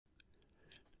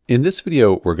In this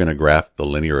video, we're going to graph the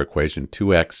linear equation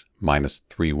 2x minus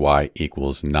 3y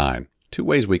equals 9. Two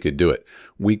ways we could do it.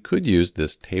 We could use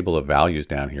this table of values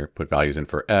down here, put values in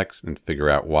for x and figure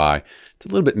out y. It's a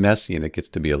little bit messy and it gets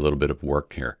to be a little bit of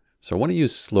work here. So I want to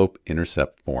use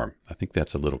slope-intercept form. I think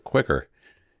that's a little quicker.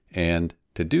 And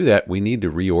to do that, we need to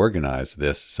reorganize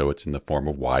this so it's in the form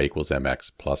of y equals mx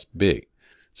plus b.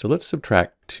 So let's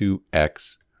subtract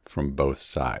 2x from both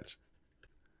sides.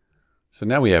 So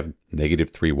now we have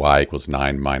negative 3y equals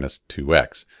 9 minus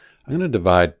 2x. I'm going to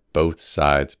divide both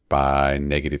sides by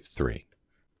negative 3.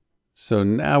 So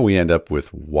now we end up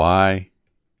with y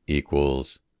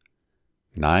equals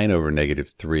 9 over negative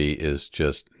 3 is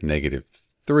just negative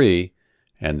 3.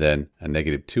 And then a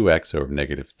negative 2x over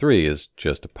negative 3 is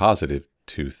just a positive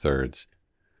 2/3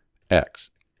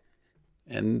 x.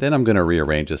 And then I'm going to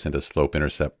rearrange this into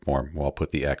slope-intercept form. Well, I'll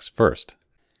put the x first.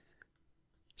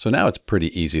 So now it's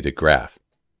pretty easy to graph.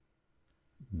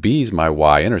 B is my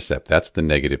y-intercept. That's the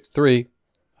negative 3.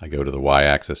 I go to the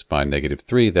y-axis, find negative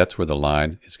 3. That's where the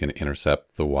line is going to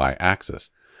intercept the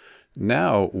y-axis.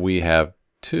 Now we have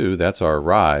 2. That's our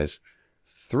rise.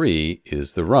 3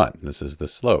 is the run. This is the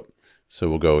slope. So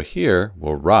we'll go here.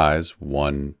 We'll rise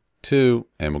 1, 2,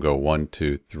 and we'll go 1,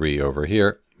 2, 3 over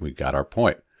here. We got our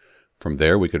point. From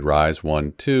there, we could rise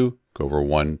 1, 2, go over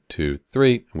 1, 2,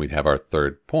 3, and we'd have our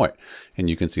third point. And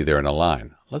you can see there in a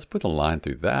line. Let's put a line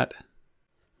through that.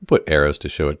 We'll put arrows to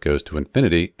show it goes to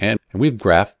infinity. And we've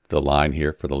graphed the line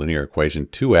here for the linear equation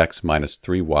 2x minus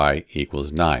 3y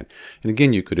equals 9. And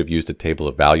again, you could have used a table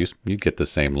of values. You'd get the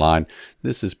same line.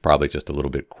 This is probably just a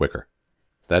little bit quicker.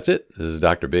 That's it. This is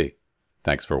Dr. B.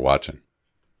 Thanks for watching.